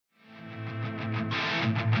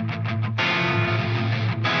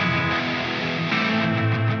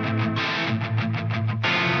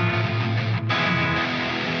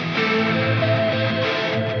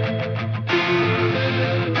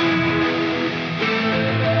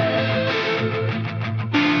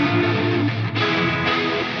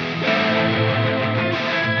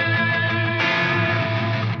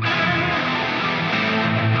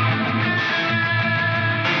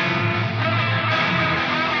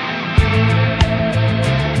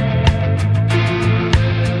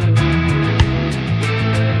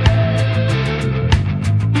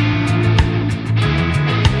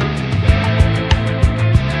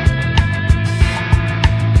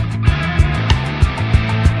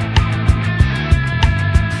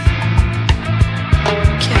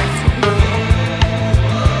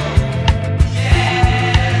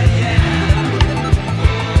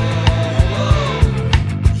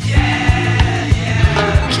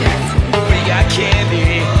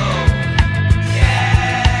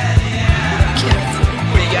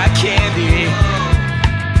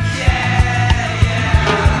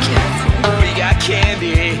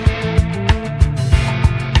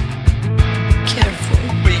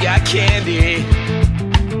candy.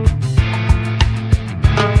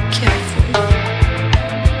 Careful.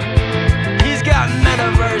 He's got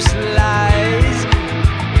metaverse lies.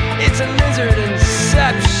 It's a lizard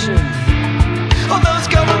inception. All those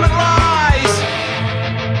government lies.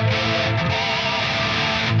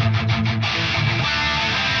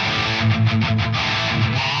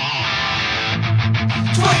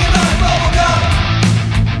 Twangonaut Bubble Gum.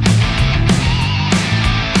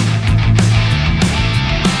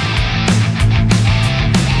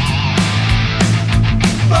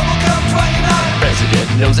 Bubble Gum Twangonaut. President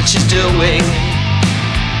knows what she's doing.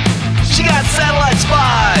 She got satellite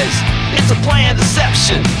spies. It's a planned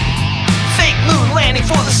deception. Fake moon landing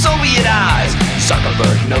for the Soviet eyes.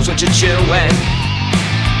 Zuckerberg knows what you're chewing.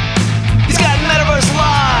 He's got metaverse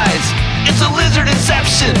lies. It's a lizard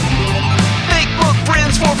inception. Fake book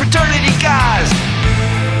prints for fraternity guys.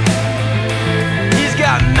 He's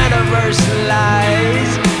got metaverse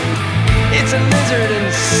lies. It's a lizard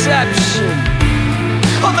inception.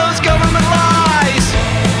 All those government lies.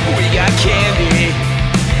 We got candy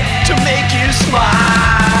to make you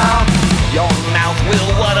smile. Your mouth will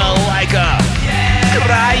water like a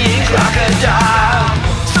crying crocodile.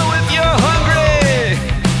 So if you're hungry,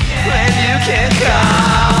 then you can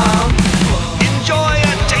come. Enjoy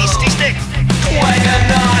a tasty stick,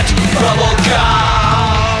 Twangonaut Bubble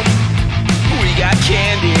Gum. We got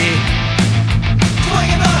candy,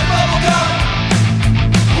 Twangonaut Bubble Gum.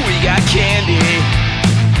 We got candy,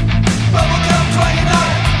 Bubble Gum Twangonaut.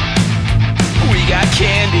 We got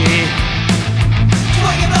candy,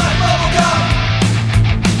 Twangonaut Bubble Gum.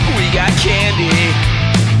 We got candy,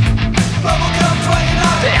 Bubble Gum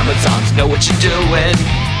Twangonaut. The Amazons know what you're doing.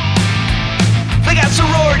 They got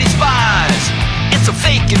sorority spies. It's a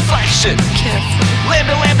fake inflection. Careful.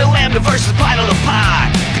 Lambda, lambda, lambda versus pie to the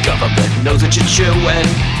pie. The government knows what you're chewing.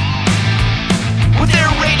 With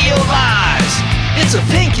their radio lies, it's a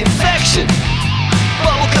pink infection.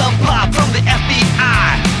 Bubblegum pop from the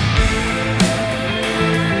FBI.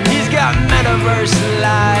 He's got metaverse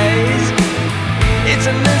lies. It's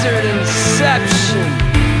a lizard inception.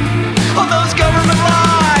 All those government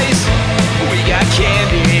lies. We got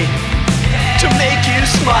candy to make you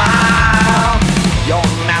smile. Your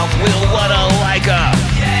mouth will water like a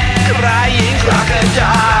crying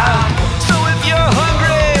crocodile. So if you're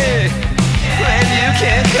hungry, then you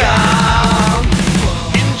can come.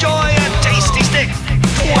 Enjoy a tasty stick,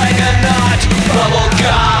 Twangonaut Bubble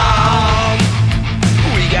Gum.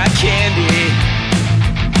 We got candy,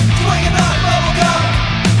 Twangonaut Bubble Gum.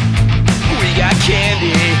 We got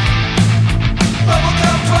candy, Bubble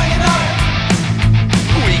Gum Twangonaut.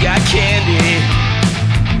 We got candy,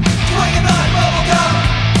 Twangonaut Bubble Gum.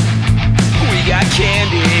 We got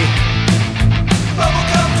candy, Bubble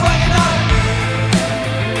Gum Twangonaut.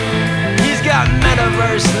 He's got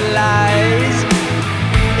metaverse lies.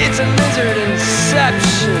 It's a lizard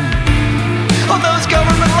inception. All those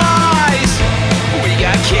government lies. We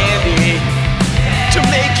got candy to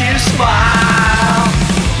make you smile.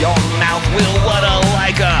 Your mouth will water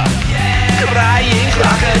like a crying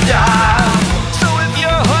crocodile. So if you're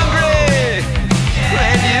hungry,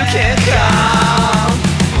 then you can come.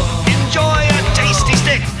 Enjoy a tasty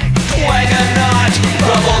stick, Twangonaut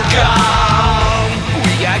Bubble Gum.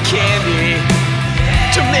 We got candy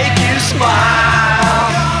to make you smile.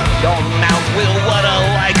 Your mouth will water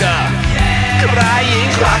like a crying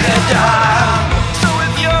crocodile. So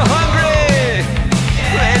if you're hungry,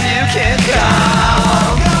 then you can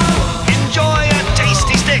come. Enjoy a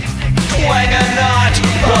tasty stick, Twangonaut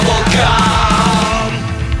Bubble Gum.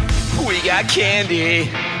 We got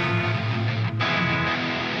candy.